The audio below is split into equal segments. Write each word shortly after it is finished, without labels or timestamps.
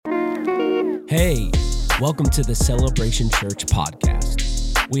Hey, welcome to the Celebration Church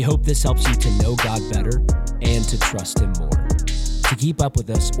podcast. We hope this helps you to know God better and to trust Him more. To keep up with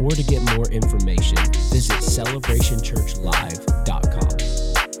us or to get more information, visit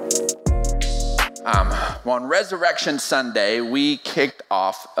celebrationchurchlive.com. On Resurrection Sunday, we kicked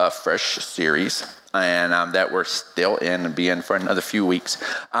off a fresh series and that we're still in and be in for another few weeks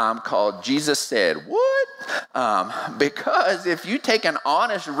called Jesus Said What? Because if you take an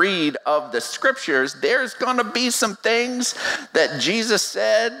honest read of the scriptures, there's going to be some things that Jesus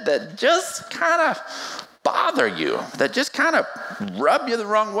said that just kind of bother you, that just kind of rub you the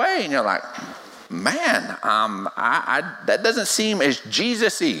wrong way. And you're like, man, that doesn't seem as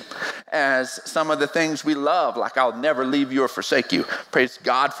Jesus-y as some of the things we love, like I'll never leave you or forsake you. Praise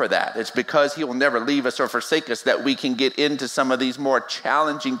God for that. It's because He will never leave us or forsake us that we can get into some of these more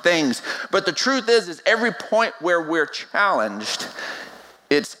challenging things. But the truth is every point where we're challenged,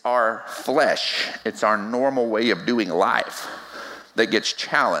 it's our flesh, it's our normal way of doing life that gets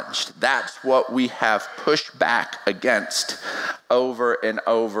challenged. That's what we have pushed back against over and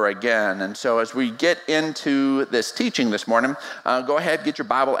over again. And so as we get into this teaching this morning, go ahead, get your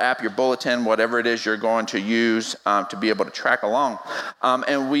Bible app, your bulletin, whatever it is you're going to use to be able to track along.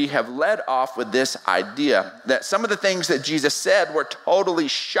 And we have led off with this idea that some of the things that Jesus said were totally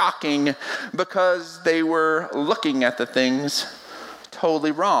shocking because they were looking at the things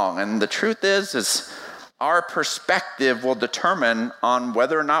totally wrong. And the truth is our perspective will determine on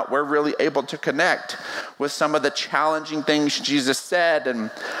whether or not we're really able to connect with some of the challenging things Jesus said. And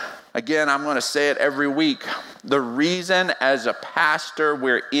again, I'm going to say it every week. The reason as a pastor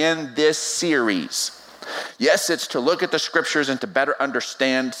we're in this series, yes, it's to look at the scriptures and to better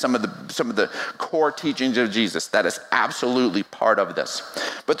understand some of the core teachings of Jesus. That is absolutely part of this.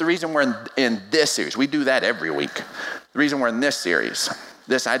 But the reason we're in this series, we do that every week. The reason we're in this series,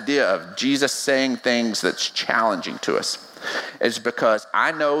 this idea of Jesus saying things that's challenging to us, is because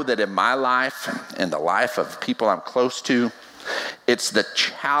I know that in my life and the life of people I'm close to, it's the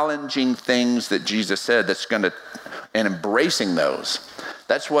challenging things that Jesus said that's going to, and embracing those,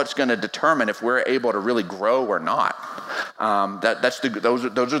 that's what's going to determine if we're able to really grow or not.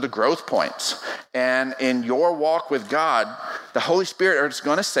 Those are the growth points. And in your walk with God, the Holy Spirit is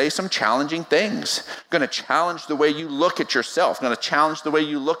going to say some challenging things. Going to challenge the way you look at yourself. Going to challenge the way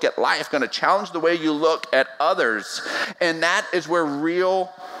you look at life. Going to challenge the way you look at others. And that is where real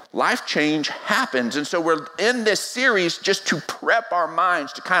life change happens. And so we're in this series just to prep our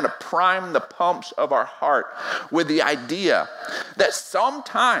minds, to kind of prime the pumps of our heart with the idea that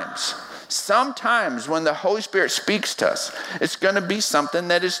sometimes when the Holy Spirit speaks to us, it's going to be something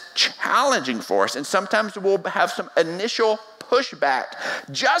that is challenging for us. And sometimes we'll have some initial pushback,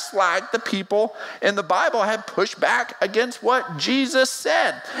 just like the people in the Bible had pushback against what Jesus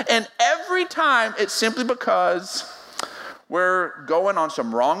said. And every time it's simply because we're going on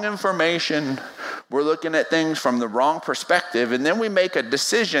some wrong information, we're looking at things from the wrong perspective, and then we make a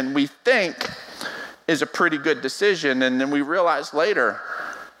decision we think is a pretty good decision, and then we realize later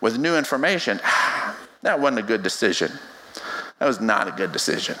with new information, that wasn't a good decision. That was not a good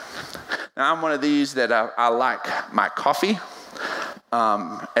decision. Now, I'm one of these that I like my coffee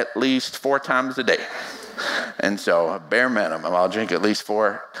at least 4 times a day. And so, bare minimum, I'll drink at least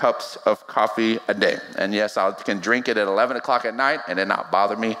 4 cups of coffee a day. And yes, I can drink it at 11 o'clock at night and it not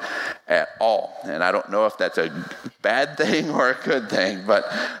bother me at all. And I don't know if that's a bad thing or a good thing, but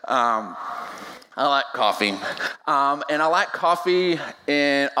I like coffee. And I like coffee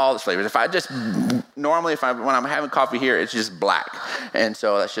in all its flavors. When I'm having coffee here, it's just black. And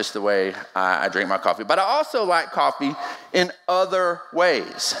so that's just the way I drink my coffee. But I also like coffee in other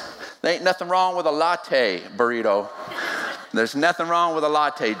ways. There ain't nothing wrong with a latte burrito. There's nothing wrong with a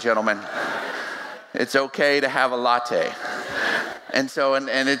latte, gentlemen. It's okay to have a latte. And so, and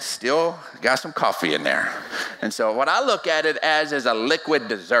it's still got some coffee in there. And so what I look at it as is a liquid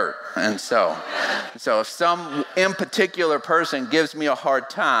dessert. And so if some in particular person gives me a hard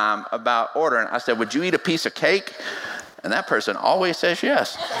time about ordering, I said, would you eat a piece of cake? And that person always says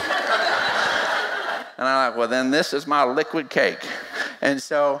yes. And I'm like, well, then this is my liquid cake. And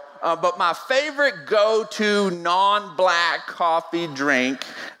so, but my favorite go-to non-black coffee drink,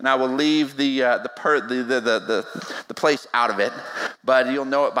 and I will leave the place out of it, but you'll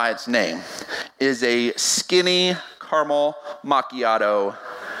know it by its name, is a skinny caramel macchiato.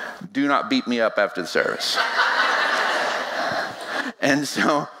 Do not beat me up after the service. And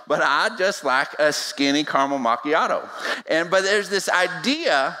so, but I just like a skinny caramel macchiato. But there's this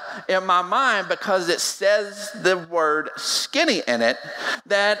idea in my mind, because it says the word skinny in it,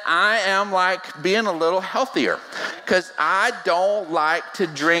 that I am like being a little healthier. because I don't like to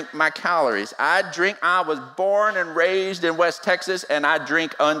drink my calories. I was born and raised in West Texas, and I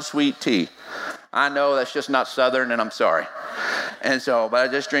drink unsweet tea. I know that's just not Southern, and I'm sorry. But I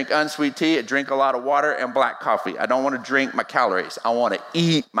just drink unsweet tea, I drink a lot of water and black coffee. I don't want to drink my calories. I want to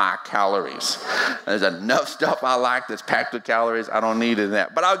eat my calories. There's enough stuff I like that's packed with calories. I don't need it in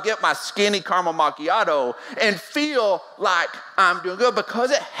that. But I'll get my skinny caramel macchiato and feel like I'm doing good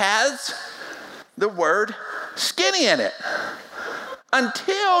because it has the word skinny in it.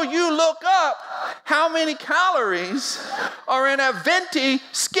 Until you look up how many calories are in a venti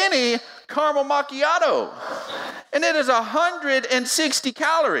skinny caramel macchiato. And it is 160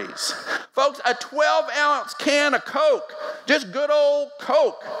 calories. Folks, a 12-ounce can of Coke, just good old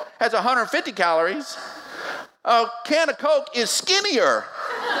Coke, has 150 calories. A can of Coke is skinnier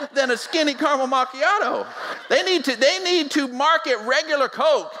than a skinny caramel macchiato. They need to market regular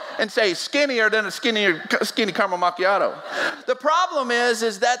Coke and say skinnier than a skinny caramel macchiato. The problem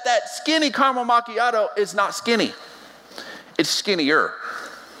is that skinny caramel macchiato is not skinny. It's skinnier.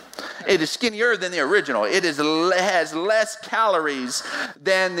 It is skinnier than the original. It has less calories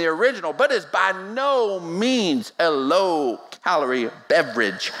than the original, but is by no means a low-calorie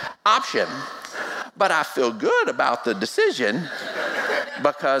beverage option. But I feel good about the decision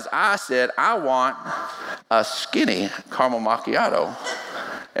because I said I want a skinny caramel macchiato.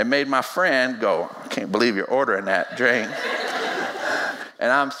 It made my friend go, I can't believe you're ordering that drink.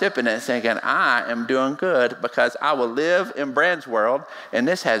 And I'm sipping it thinking, I am doing good because I will live in Brand's world and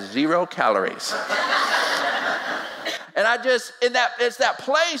this has 0 calories. And it's that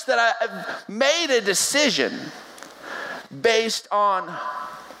place that I've made a decision based on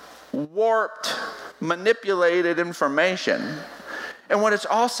warped, manipulated information. And when it's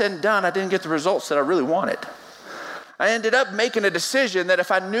all said and done, I didn't get the results that I really wanted. I ended up making a decision that if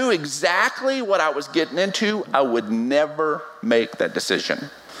I knew exactly what I was getting into, I would never make that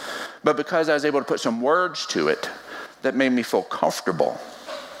decision. But because I was able to put some words to it that made me feel comfortable,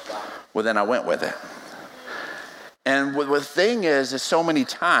 well, then I went with it. And the thing is so many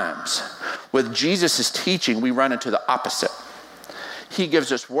times with Jesus' teaching, we run into the opposite. He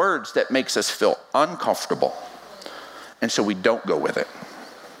gives us words that makes us feel uncomfortable, and so we don't go with it.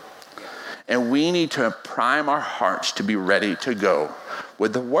 And we need to prime our hearts to be ready to go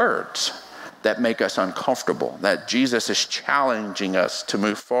with the words that make us uncomfortable, that Jesus is challenging us to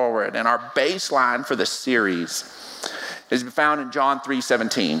move forward. And our baseline for this series is found in John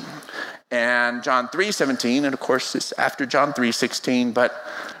 3:17. And John 3:17, and of course it's after John 3:16, but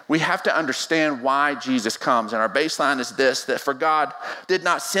we have to understand why Jesus comes. And our baseline is this, that for God did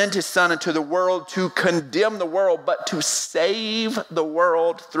not send his son into the world to condemn the world, but to save the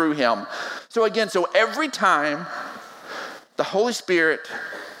world through him. So every time the Holy Spirit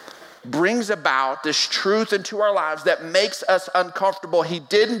brings about this truth into our lives that makes us uncomfortable, he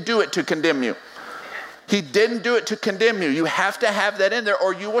didn't do it to condemn you. He didn't do it to condemn you. You have to have that in there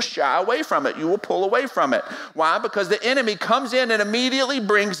or you will shy away from it. You will pull away from it. Why? Because the enemy comes in and immediately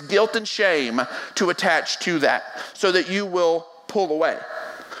brings guilt and shame to attach to that so that you will pull away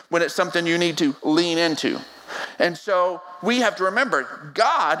when it's something you need to lean into. And so we have to remember,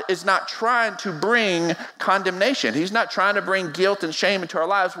 God is not trying to bring condemnation. He's not trying to bring guilt and shame into our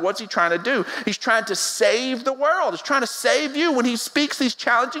lives. What's he trying to do? He's trying to save the world. He's trying to save you. When he speaks these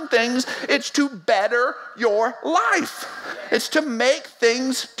challenging things, it's to better your life. It's to make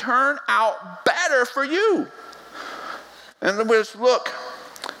things turn out better for you. And let's look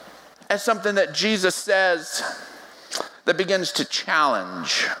at something that Jesus says that begins to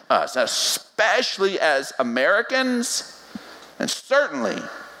challenge us, especially as Americans and certainly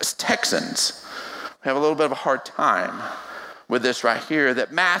as Texans. We have a little bit of a hard time with this right here,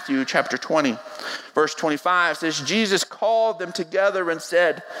 that Matthew chapter 20, verse 25 says, Jesus called them together and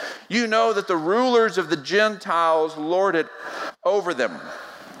said, you know that the rulers of the Gentiles lord it over them.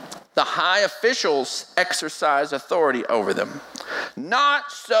 The high officials exercise authority over them.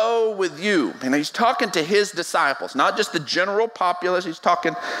 Not so with you. And he's talking to his disciples, not just the general populace. He's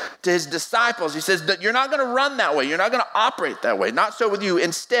talking to his disciples. He says that you're not going to run that way. You're not going to operate that way. Not so with you.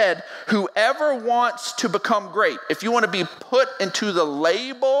 Instead, whoever wants to become great, if you want to be put into the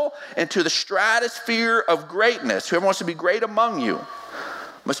label, into the stratosphere of greatness, whoever wants to be great among you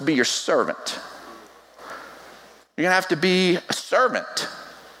must be your servant. You're going to have to be a servant.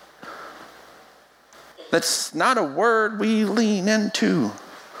 That's not a word we lean into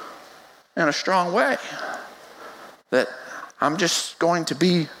in a strong way. That I'm just going to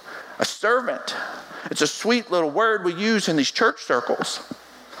be a servant. It's a sweet little word we use in these church circles.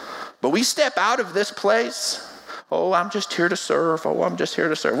 But we step out of this place, Oh, I'm just here to serve. Oh, I'm just here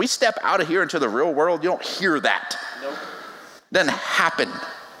to serve. We step out of here into the real world, you don't hear that. Nope. Doesn't happen.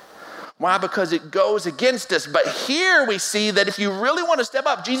 Why? Because it goes against us. But here we see that if you really want to step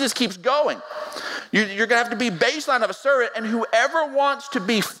up, Jesus keeps going. You're going to have to be baseline of a servant, and whoever wants to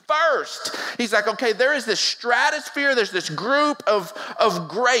be first, he's like, okay, there is this stratosphere, there's this group of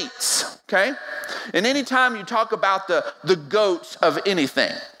greats, okay? And anytime you talk about the goats of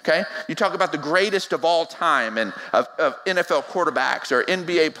anything, okay? You talk about the greatest of all time and of NFL quarterbacks or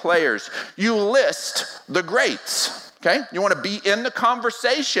NBA players, you list the greats, okay? You want to be in the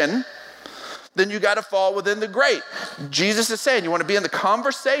conversation, then you got to fall within the great. Jesus is saying you want to be in the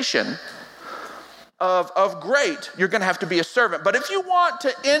conversation of great, you're going to have to be a servant. But if you want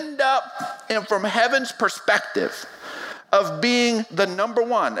to end up from heaven's perspective of being the number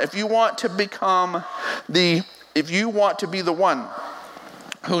one, if you want to be the one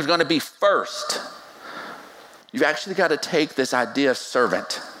who's going to be first, you've actually got to take this idea of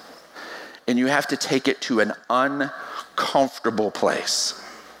servant and you have to take it to an uncomfortable place.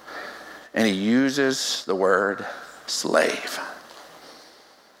 And he uses the word slave.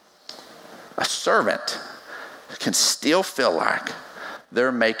 A servant can still feel like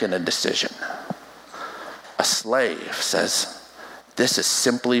they're making a decision. A slave says, this is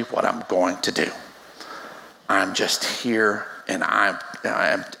simply what I'm going to do. I'm just here and I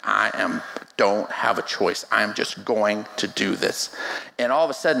don't have a choice. I'm just going to do this. And all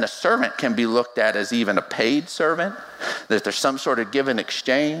of a sudden, a servant can be looked at as even a paid servant, that there's some sort of give and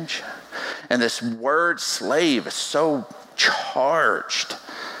exchange. And this word slave is so charged.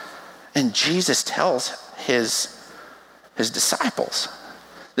 And Jesus tells his disciples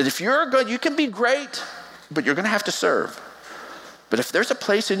that if you're good, you can be great, but you're going to have to serve. But if there's a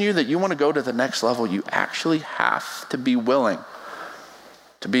place in you that you want to go to the next level, you actually have to be willing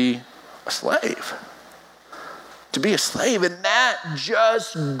to be a slave. To be a slave, and that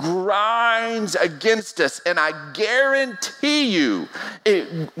just grinds against us. And I guarantee you,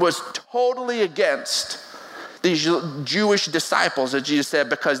 it was totally against these Jewish disciples, as Jesus said,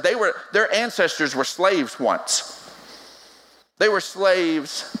 because their ancestors were slaves once. They were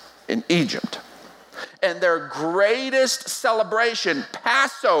slaves in Egypt. And their greatest celebration,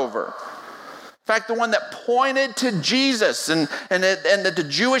 Passover, in fact, the one that pointed to Jesus and that the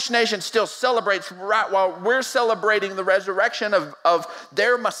Jewish nation still celebrates right while we're celebrating the resurrection of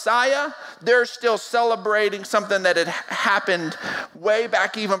their Messiah, they're still celebrating something that had happened way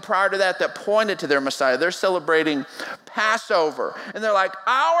back even prior to that pointed to their Messiah. They're celebrating Passover. And they're like,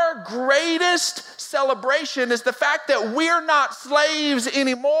 our greatest celebration is the fact that we're not slaves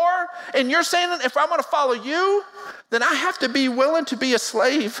anymore. And you're saying that if I'm going to follow you, then I have to be willing to be a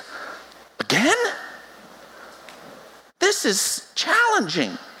slave again? This is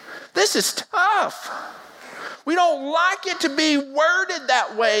challenging. This is tough. We don't like it to be worded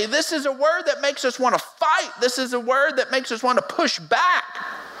that way. This is a word that makes us want to fight. This is a word that makes us want to push back.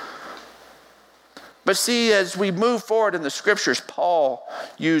 But see, as we move forward in the scriptures, Paul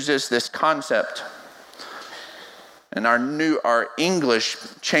uses this concept. And our English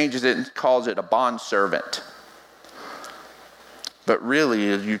changes it and calls it a bondservant. But really,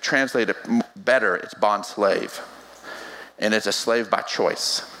 if you translate it better, it's bond slave. And it's a slave by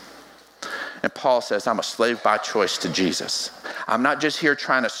choice. And Paul says, I'm a slave by choice to Jesus. I'm not just here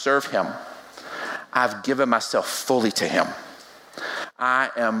trying to serve him. I've given myself fully to him. I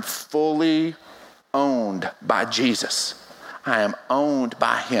am fully owned by Jesus. I am owned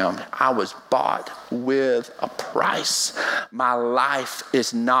by him. I was bought with a price. My life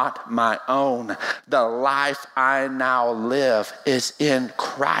is not my own. The life I now live is in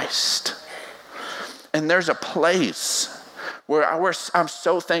Christ. And there's a place where I'm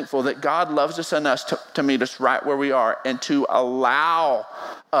so thankful that God loves us enough to meet us right where we are and to allow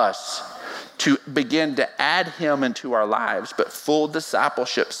us to begin to add him into our lives. But full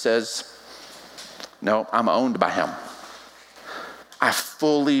discipleship says, no, I'm owned by him. I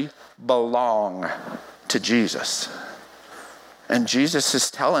fully belong to Jesus. And Jesus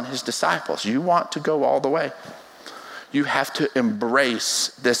is telling his disciples, you want to go all the way. You have to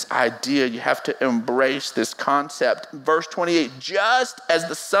embrace this idea. You have to embrace this concept. Verse 28, just as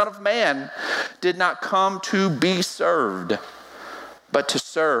the Son of Man did not come to be served, but to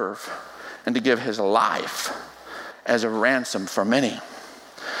serve and to give his life as a ransom for many.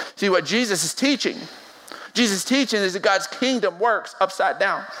 See, what Jesus is teaching is that God's kingdom works upside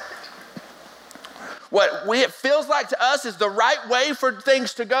down. What it feels like to us is the right way for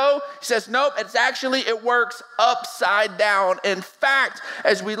things to go. He says, nope, it works upside down. In fact,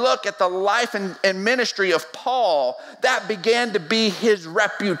 as we look at the life and ministry of Paul, that began to be his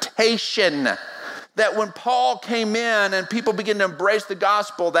reputation. that when Paul came in and people began to embrace the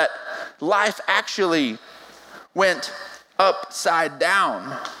gospel, that life actually went upside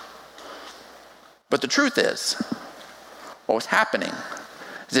down. But the truth is, what was happening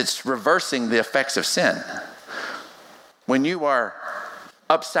is it's reversing the effects of sin. When you are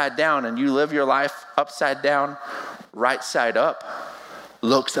upside down and you live your life upside down, right side up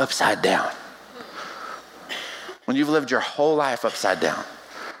looks upside down. When you've lived your whole life upside down,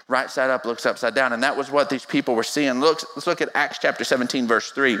 right side up looks upside down. And that was what these people were seeing. Let's look at Acts chapter 17,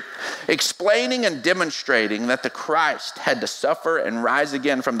 verse 3. Explaining and demonstrating that the Christ had to suffer and rise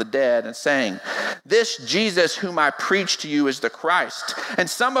again from the dead, and saying, this Jesus whom I preach to you is the Christ. And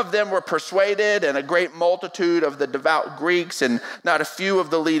some of them were persuaded, and a great multitude of the devout Greeks and not a few of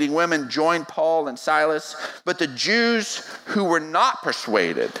the leading women joined Paul and Silas. But the Jews who were not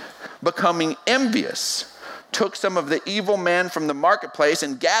persuaded, becoming envious, took some of the evil men from the marketplace,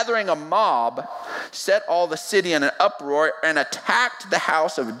 and gathering a mob, set all the city in an uproar and attacked the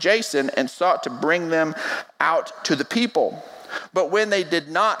house of Jason and sought to bring them out to the people. But when they did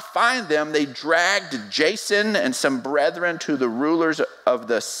not find them, they dragged Jason and some brethren to the rulers of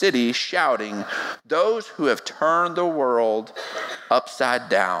the city, shouting, those who have turned the world upside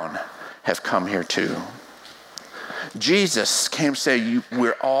down have come here too. Jesus came to say,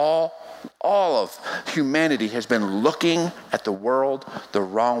 we're all of humanity has been looking at the world the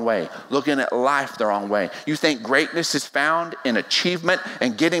wrong way, looking at life the wrong way. You think greatness is found in achievement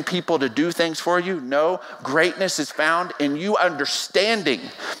and getting people to do things for you? No, greatness is found in you understanding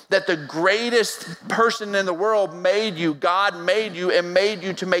that the greatest person in the world made you. God made you and made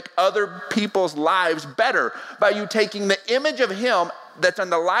you to make other people's lives better by you taking the image of him that's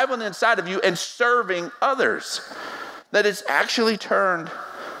alive on the inside of you and serving others. That it's actually turned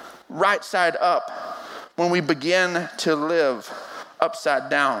right side up when we begin to live upside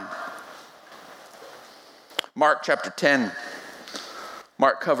down. Mark chapter 10.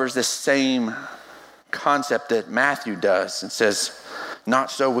 Mark covers this same concept that Matthew does and says,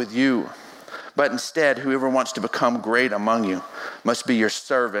 not so with you, but instead whoever wants to become great among you must be your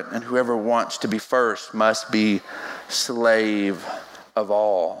servant, and whoever wants to be first must be slave of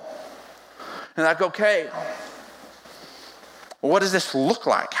all. And like, okay, what does this look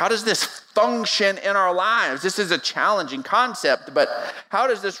like? How does this function in our lives? This is a challenging concept, but how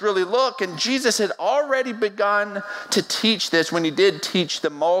does this really look? And Jesus had already begun to teach this when he did teach the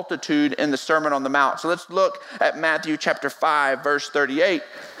multitude in the Sermon on the Mount. So let's look at Matthew chapter 5, verse 38.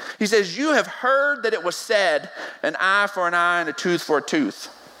 He says, you have heard that it was said, an eye for an eye and a tooth for a tooth.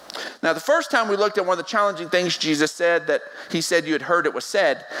 Now, the first time we looked at one of the challenging things Jesus said, that he said you had heard it was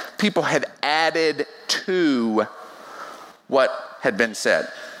said, people have added to what had been said.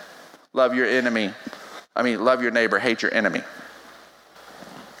 Love your neighbor, hate your enemy.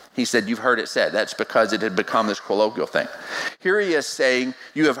 He said, you've heard it said. That's because it had become this colloquial thing. Here he is saying,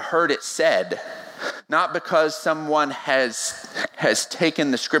 you have heard it said, not because someone has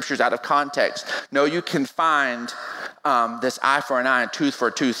taken the scriptures out of context. No, you can find this eye for an eye and tooth for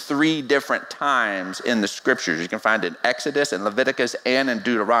a tooth 3 different times in the scriptures. You can find it in Exodus and Leviticus and in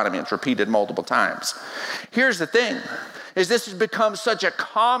Deuteronomy. It's repeated multiple times. Here's the thing, is this has become such a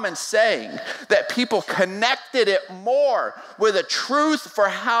common saying that people connected it more with a truth for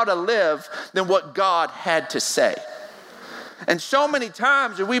how to live than what God had to say. And so many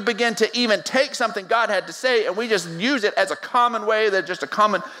times we begin to even take something God had to say and we just use it as a common way, that's just a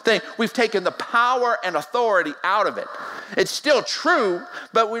common thing. We've taken the power and authority out of it. It's still true,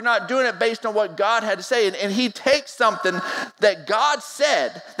 but we're not doing it based on what God had to say. And he takes something that God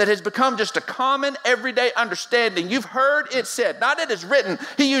said that has become just a common everyday understanding. You've heard it said, not it is written.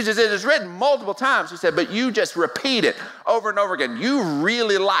 He uses it as written multiple times. He said, but you just repeat it over and over again. You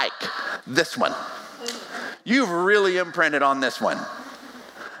really like this one. You've really imprinted on this one.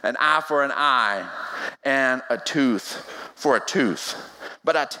 An eye for an eye and a tooth for a tooth.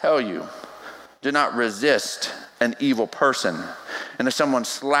 But I tell you, do not resist an evil person. And if someone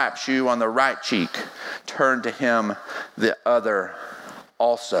slaps you on the right cheek, turn to him the other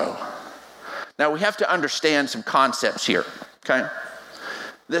also. Now we have to understand some concepts here, okay?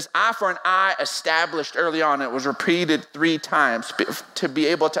 This eye for an eye established early on, it was repeated 3 times to be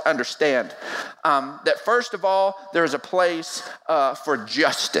able to understand that first of all, there's a place for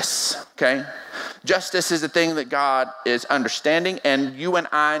justice, okay? Justice is the thing that God is understanding, and you and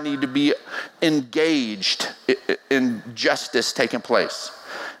I need to be engaged in justice taking place.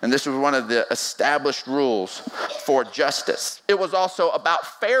 And this was one of the established rules for justice. It was also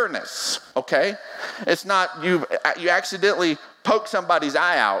about fairness, okay? It's not you accidentally poke somebody's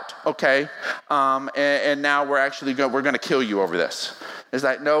eye out, okay? And now we're going to kill you over this. It's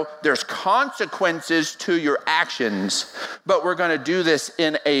like, no, there's consequences to your actions, but we're going to do this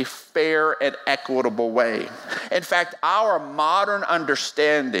in a fair and equitable way. In fact, our modern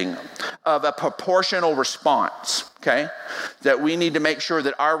understanding of a proportional response, okay, that we need to make sure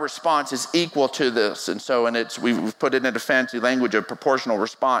that our response is equal to this. And we've put it into fancy language of proportional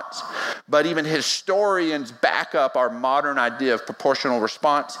response. But even historians back up our modern idea of proportional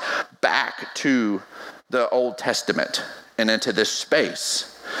response back to the Old Testament and into this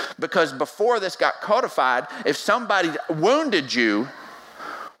space. Because before this got codified, if somebody wounded you,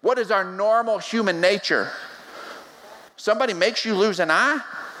 what is our normal human nature? Somebody makes you lose an eye,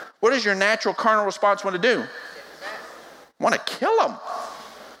 what does your natural carnal response want to do? Want to kill them.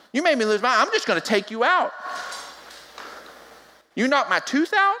 You made me lose my eye, I'm just going to take you out. You knocked my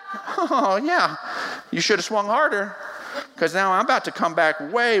tooth out? Oh yeah, you should have swung harder, because now I'm about to come back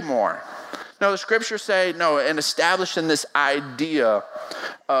way more. No, the scriptures say, no, and establishing this idea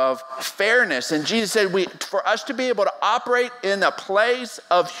of fairness. And Jesus said, for us to be able to operate in a place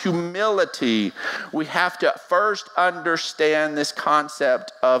of humility, we have to first understand this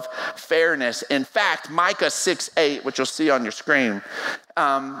concept of fairness. In fact, Micah 6:8, which you'll see on your screen,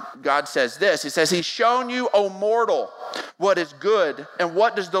 God says this. He says, He's shown you, O mortal, what is good, and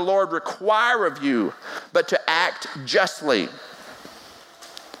what does the Lord require of you, but to act justly,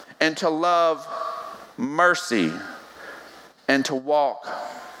 and to love mercy, and to walk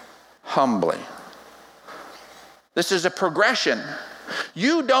humbly. This is a progression.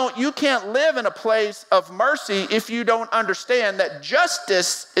 You can't live in a place of mercy if you don't understand that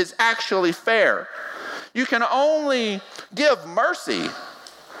justice is actually fair. You can only give mercy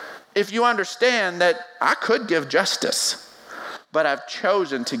if you understand that I could give justice, but I've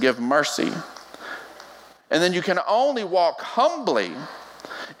chosen to give mercy. And then you can only walk humbly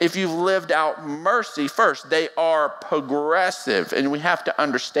if you've lived out mercy first. They are progressive, and we have to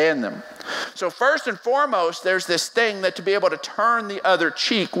understand them. So first and foremost, there's this thing that to be able to turn the other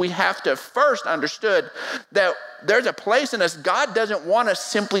cheek, we have to first understood that there's a place in us. God doesn't want us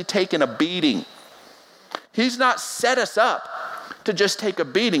simply taking a beating. He's not set us up to just take a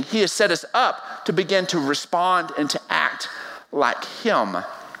beating. He has set us up to begin to respond and to act like Him.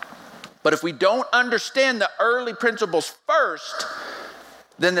 But if we don't understand the early principles first,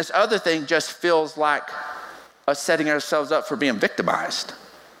 then this other thing just feels like us setting ourselves up for being victimized.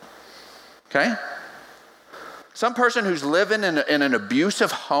 Okay? Some person who's living in an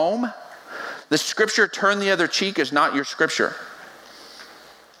abusive home, the scripture, turn the other cheek, is not your scripture.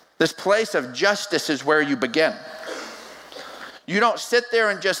 This place of justice is where you begin. You don't sit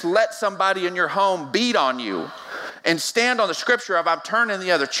there and just let somebody in your home beat on you and stand on the scripture of I'm turning the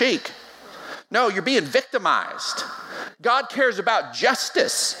other cheek. No, you're being victimized. God cares about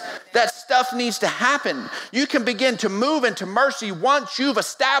justice. That stuff needs to happen. You can begin to move into mercy once you've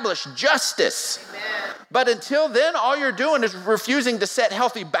established justice. Amen. But until then, all you're doing is refusing to set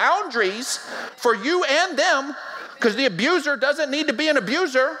healthy boundaries for you and them, because the abuser doesn't need to be an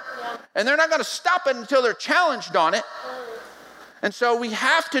abuser, and they're not going to stop it until they're challenged on it. And so we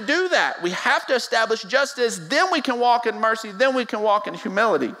have to do that. We have to establish justice, then we can walk in mercy, then we can walk in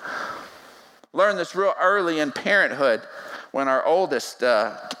humility. Learned this real early in parenthood when our oldest,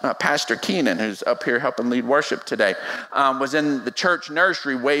 Pastor Keenan, who's up here helping lead worship today, was in the church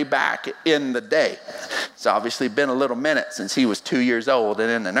nursery way back in the day. It's obviously been a little minute since he was 2 years old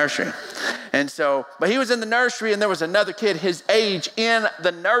and in the nursery. And so, but he was in the nursery, and there was another kid his age in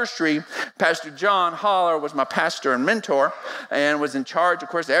the nursery. Pastor John Holler was my pastor and mentor and was in charge, of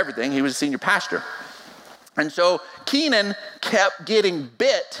course, of everything. He was a senior pastor. And so Keenan kept getting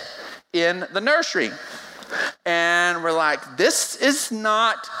bit in the nursery. And we're like, this is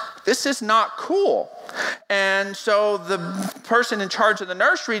not cool. And so the person in charge of the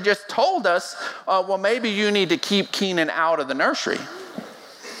nursery just told us, well, maybe you need to keep Keenan out of the nursery.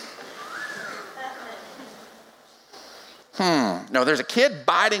 No, there's a kid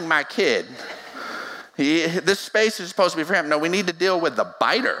biting my kid. This space is supposed to be for him. No, we need to deal with the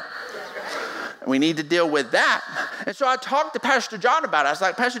biter. We need to deal with that. And so I talked to Pastor John about it. I was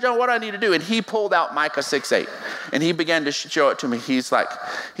like, Pastor John, what do I need to do? And he pulled out Micah 6:8. And he began to show it to me. He's like,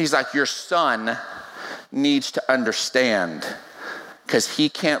 your son needs to understand, because he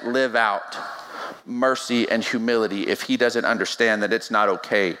can't live out mercy and humility if he doesn't understand that it's not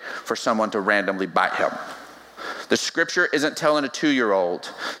okay for someone to randomly bite him. The scripture isn't telling a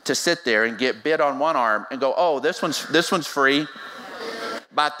 2-year-old to sit there and get bit on one arm and go, oh, this one's free.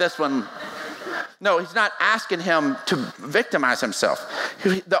 Bite this one. No, he's not asking him to victimize himself.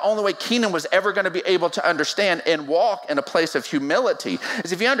 The only way Keenan was ever going to be able to understand and walk in a place of humility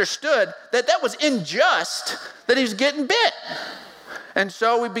is if he understood that that was unjust, that he was getting bit. And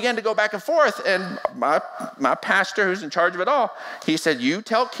so we began to go back and forth, and my pastor, who's in charge of it all, he said, you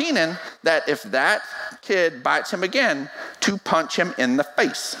tell Keenan that if that kid bites him again, to punch him in the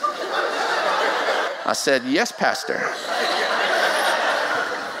face. I said, yes, Pastor.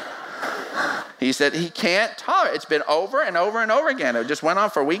 He said he can't tolerate it. It's been over and over and over again. It just went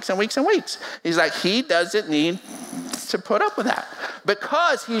on for weeks and weeks and weeks. He's like, he doesn't need to put up with that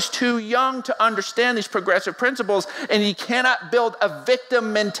because he's too young to understand these progressive principles, and he cannot build a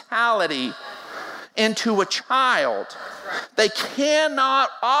victim mentality into a child. They cannot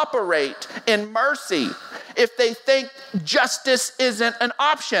operate in mercy if they think justice isn't an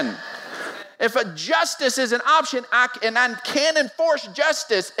option. If a justice is an option, I can enforce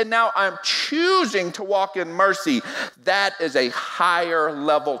justice, and now I'm choosing to walk in mercy, that is a higher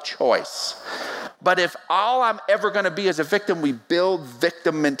level choice. But if all I'm ever going to be is a victim, we build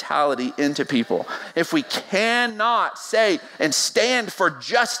victim mentality into people. If we cannot say and stand for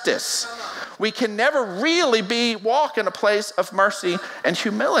justice, we can never really walk in a place of mercy and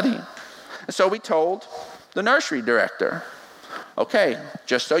humility. And so we told the nursery director, okay,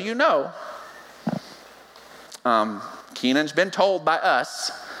 just so you know, Keenan's been told by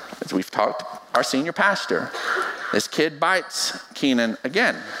us, as we've talked to our senior pastor, this kid bites Keenan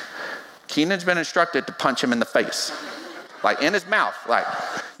again. Keenan's been instructed to punch him in the face, like in his mouth. Like,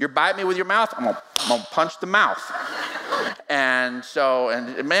 you bite me with your mouth, I'm gonna punch the mouth. And so,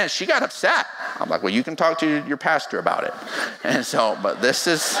 and man, she got upset. I'm like, well, you can talk to your pastor about it. And so, but this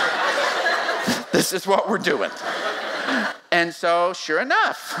is what we're doing. And so, sure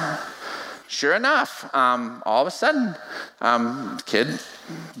enough, all of a sudden, kid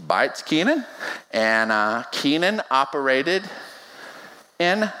bites Keenan, and Keenan operated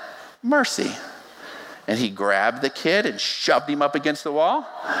in mercy. And he grabbed the kid and shoved him up against the wall.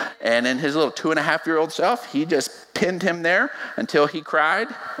 And in his little 2.5-year-old self, he just pinned him there until he cried,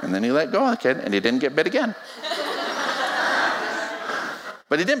 and then he let go of the kid, and he didn't get bit again.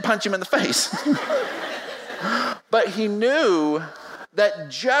 But he didn't punch him in the face. But he knew that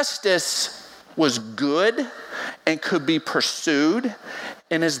justice was good and could be pursued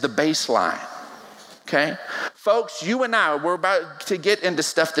and is the baseline. Okay? Folks, you and I, we're about to get into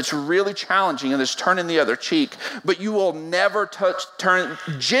stuff that's really challenging, and this turning the other cheek, but you will never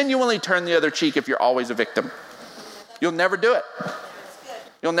genuinely turn the other cheek if you're always a victim. You'll never do it.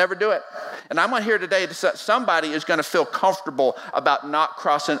 You'll never do it. And I'm here today to say somebody is going to feel comfortable about not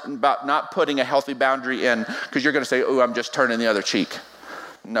putting a healthy boundary in, because you're going to say, oh, I'm just turning the other cheek.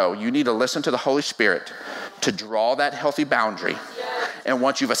 No, you need to listen to the Holy Spirit to draw that healthy boundary. And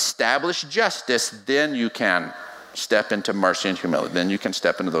once you've established justice, then you can step into mercy and humility. Then you can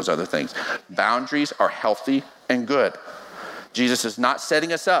step into those other things. Boundaries are healthy and good. Jesus is not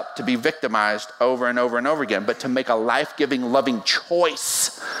setting us up to be victimized over and over and over again, but to make a life-giving, loving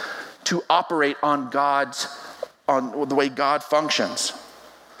choice to operate on the way God functions.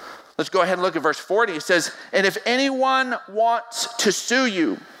 Let's go ahead and look at verse 40. It says, and if anyone wants to sue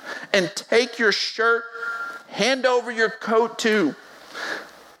you and take your shirt, hand over your coat too.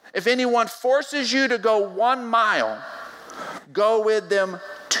 If anyone forces you to go 1 mile, go with them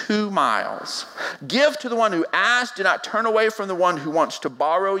 2 miles. Give to the one who asks. Do not turn away from the one who wants to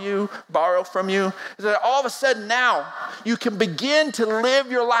borrow from you. So that all of a sudden now you can begin to live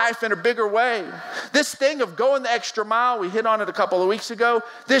your life in a bigger way. This thing of going the extra mile, we hit on it a couple of weeks ago,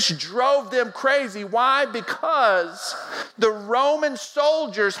 this drove them crazy. Why? Because the Roman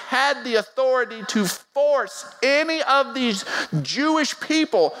soldiers had the authority to force any of these Jewish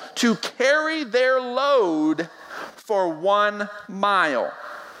people to carry their load for 1 mile.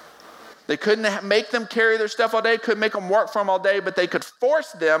 They couldn't make them carry their stuff all day, couldn't make them work for them all day, but they could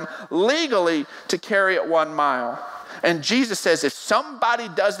force them legally to carry it 1 mile. And Jesus says, if somebody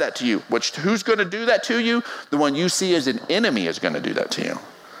does that to you, who's going to do that to you? The one you see as an enemy is going to do that to you.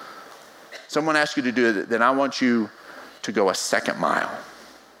 Someone asks you to do it, then I want you to go a 2nd mile.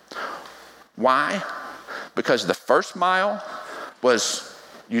 Why? Because the 1st mile was,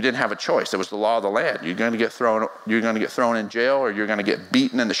 you didn't have a choice. It was the law of the land. You're going to get thrown in jail, or you're going to get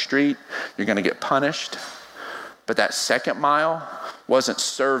beaten in the street. You're going to get punished. But that 2nd mile wasn't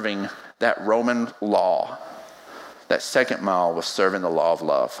serving that Roman law. That 2nd mile was serving the law of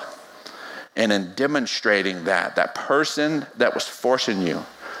love. And in demonstrating that person that was forcing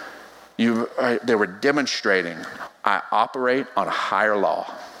they were demonstrating, I operate on a higher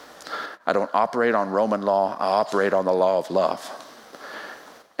law. I don't operate on Roman law. I operate on the law of love.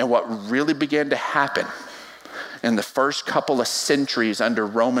 And what really began to happen in the first couple of centuries under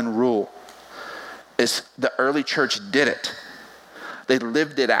Roman rule is the early church did it. They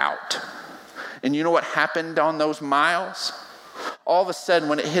lived it out. And you know what happened on those miles? all of a sudden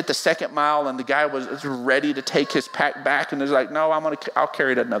when it hit the 2nd mile and the guy was ready to take his pack back, and he's like, no, I'll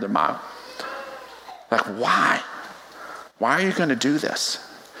carry it another mile. Like, why? Why are you going to do this?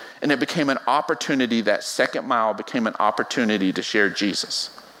 And it became an opportunity, that 2nd mile became an opportunity to share Jesus.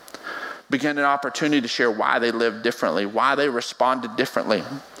 Began an opportunity to share why they lived differently, why they responded differently.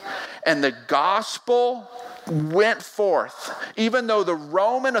 And the gospel went forth, even though the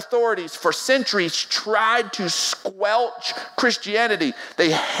Roman authorities for centuries tried to squelch Christianity.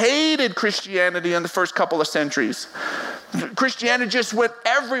 They hated Christianity in the first couple of centuries. Christianity just went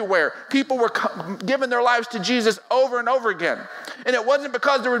everywhere. People were giving their lives to Jesus over and over again. And it wasn't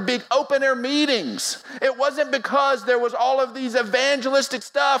because there were big open-air meetings. It wasn't because there was all of these evangelistic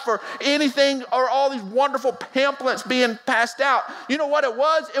stuff or anything, or all these wonderful pamphlets being passed out. You know what it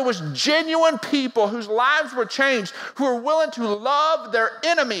was? It was genuine people whose lives were changed, who were willing to love their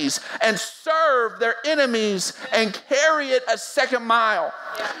enemies and serve their enemies and carry it a 2nd mile.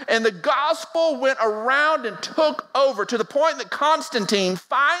 And the gospel went around and took over to the point that Constantine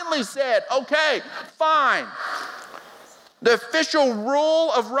finally said, okay, fine. The official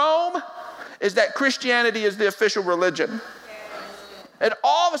rule of Rome is that Christianity is the official religion. And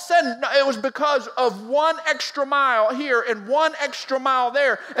all of a sudden, it was because of 1 extra mile here and 1 extra mile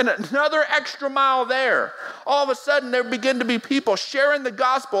there and another extra mile there. All of a sudden, there began to be people sharing the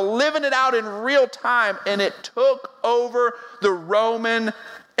gospel, living it out in real time, and it took over the Roman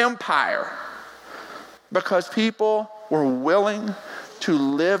Empire because people were willing to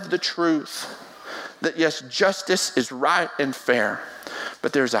live the truth that, yes, justice is right and fair,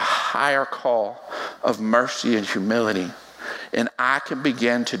 but there's a higher call of mercy and humility. And I can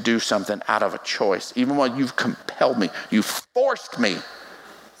begin to do something out of a choice. Even when you've compelled me, you forced me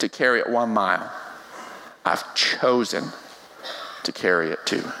to carry it 1 mile, I've chosen to carry it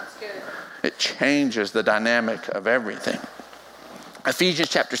 2. It changes the dynamic of everything. Ephesians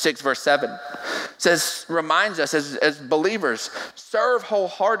chapter 6, verse 7 reminds us as believers, serve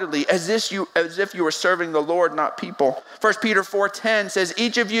wholeheartedly as if you were serving the Lord, not people. 1 Peter 4:10 says,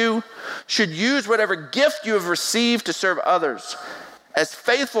 each of you should use whatever gift you have received to serve others as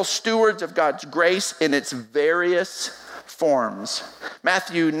faithful stewards of God's grace in its various forms.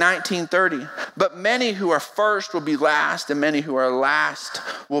 Matthew 19:30, but many who are first will be last, and many who are last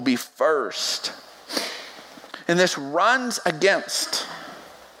will be first. And this runs against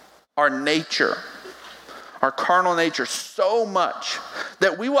our nature, our carnal nature, so much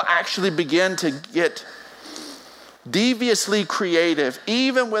that we will actually begin to get deviously creative,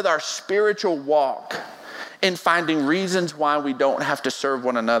 even with our spiritual walk, in finding reasons why we don't have to serve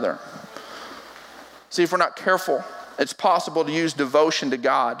one another. See, if we're not careful, it's possible to use devotion to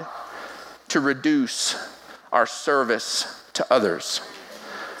God to reduce our service to others.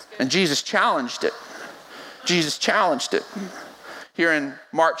 And Jesus challenged it. Jesus challenged it here in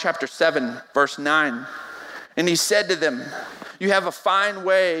Mark chapter 7, verse 9. And he said to them, you have a fine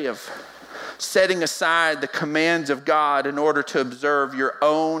way of setting aside the commands of God in order to observe your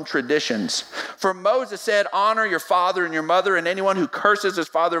own traditions. For Moses said, honor your father and your mother, and anyone who curses his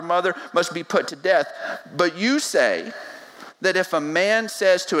father or mother must be put to death. But you say that if a man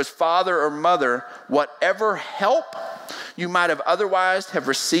says to his father or mother, whatever help you might have otherwise have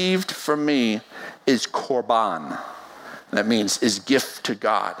received from me is korban. That means is gift to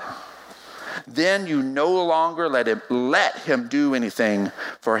God. Then you no longer let him do anything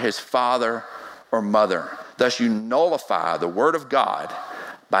for his father or mother. Thus you nullify the word of God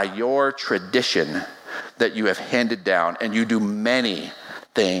by your tradition that you have handed down, and you do many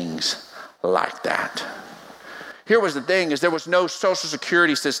things like that. Here was the thing, is there was no social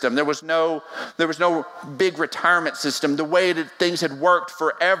security system. There was no big retirement system. The way that things had worked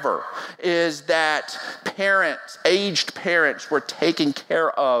forever is that aged parents were taken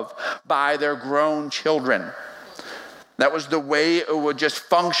care of by their grown children. That was the way it would just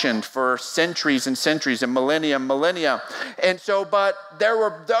function for centuries and centuries and millennia. And so, but there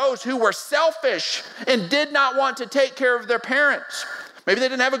were those who were selfish and did not want to take care of their parents. Maybe they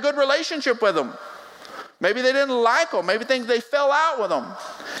didn't have a good relationship with them. Maybe they didn't like them. Maybe they fell out with them.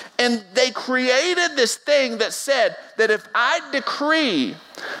 And they created this thing that said that if I decree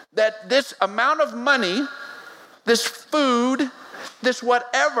that this amount of money, this food, this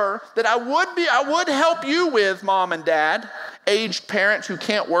whatever, that I would help you with, mom and dad, aged parents who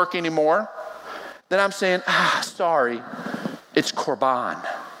can't work anymore, then I'm saying, sorry, it's korban.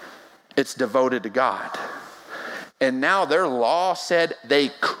 It's devoted to God. And now their law said they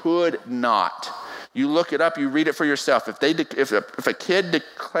could not. You look it up, you read it for yourself. If a kid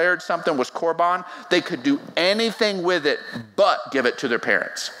declared something was korban, they could do anything with it but give it to their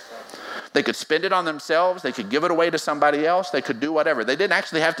parents. They could spend it on themselves. They could give it away to somebody else. They could do whatever. They didn't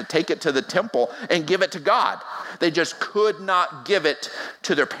actually have to take it to the temple and give it to God. They just could not give it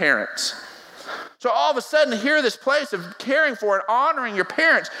to their parents. So all of a sudden, here this place of caring for and honoring your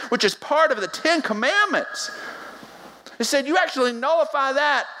parents, which is part of the 10 Commandments. It said you actually nullify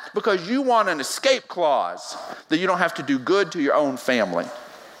that because you want an escape clause that you don't have to do good to your own family.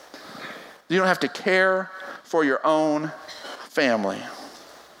 You don't have to care for your own family.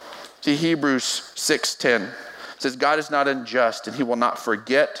 See, Hebrews 6:10 says, God is not unjust, and he will not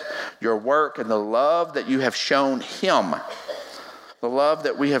forget your work and the love that you have shown him. The love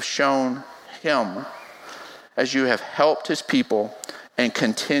that we have shown him as you have helped his people and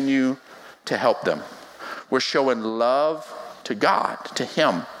continue to help them. We're showing love to God, to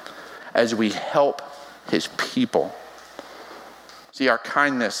him, as we help his people. See, our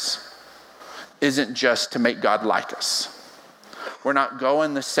kindness isn't just to make God like us. We're not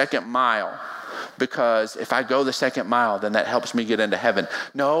going the second mile because if I go the second mile, then that helps me get into heaven.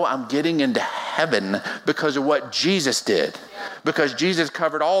 No, I'm getting into heaven because of what Jesus did. Because Jesus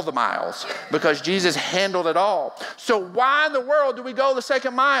covered all the miles. Because Jesus handled it all. So why in the world do we go the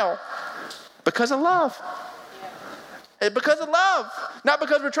second mile? Because of love. Because of love. Not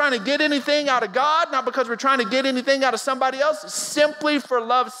because we're trying to get anything out of God, not because we're trying to get anything out of somebody else, simply for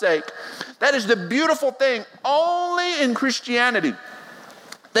love's sake. That is the beautiful thing only in Christianity,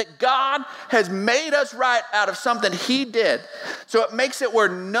 that God has made us right out of something he did. So it makes it where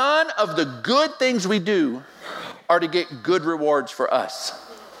none of the good things we do are to get good rewards for us.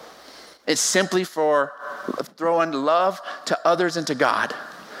 It's simply for throwing love to others and to God.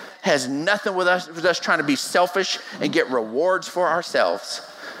 Has nothing with us trying to be selfish and get rewards for ourselves.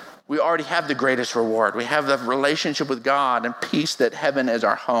 We already have the greatest reward. We have the relationship with God and peace that heaven is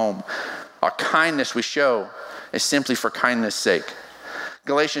our home. Our kindness we show is simply for kindness' sake.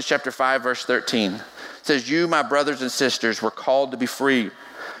 Galatians chapter 5, verse 13 says, you, my brothers and sisters, were called to be free,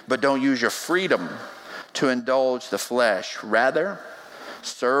 but don't use your freedom to indulge the flesh. Rather,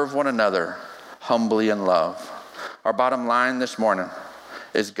 serve one another humbly in love. Our bottom line this morning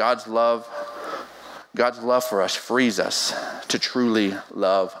is God's love for us frees us to truly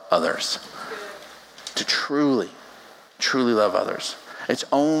love others. To truly love others. It's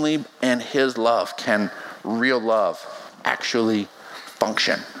only in his love can real love actually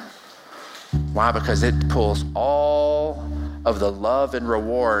function. Why? Because it pulls all of the love and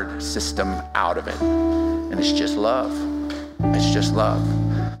reward system out of it. And it's just love. It's just love.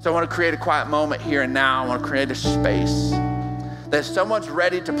 So I want to create a quiet moment here and now. I want to create a space that someone's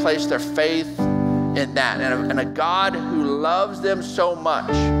ready to place their faith in that, and a God who loves them so much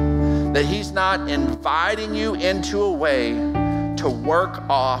that he's not inviting you into a way to work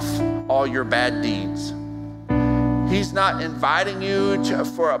off all your bad deeds. He's not inviting you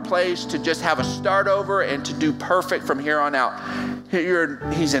for a place to just have a start over and to do perfect from here on out.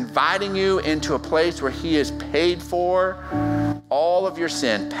 He's inviting you into a place where he has paid for all of your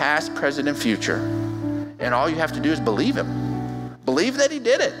sin, past, present, and future. And all you have to do is believe him. Believe that he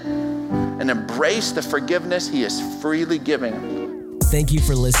did it and embrace the forgiveness he is freely giving. Thank you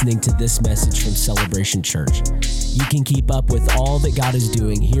for listening to this message from Celebration Church. You can keep up with all that God is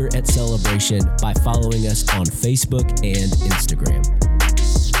doing here at Celebration by following us on Facebook and Instagram.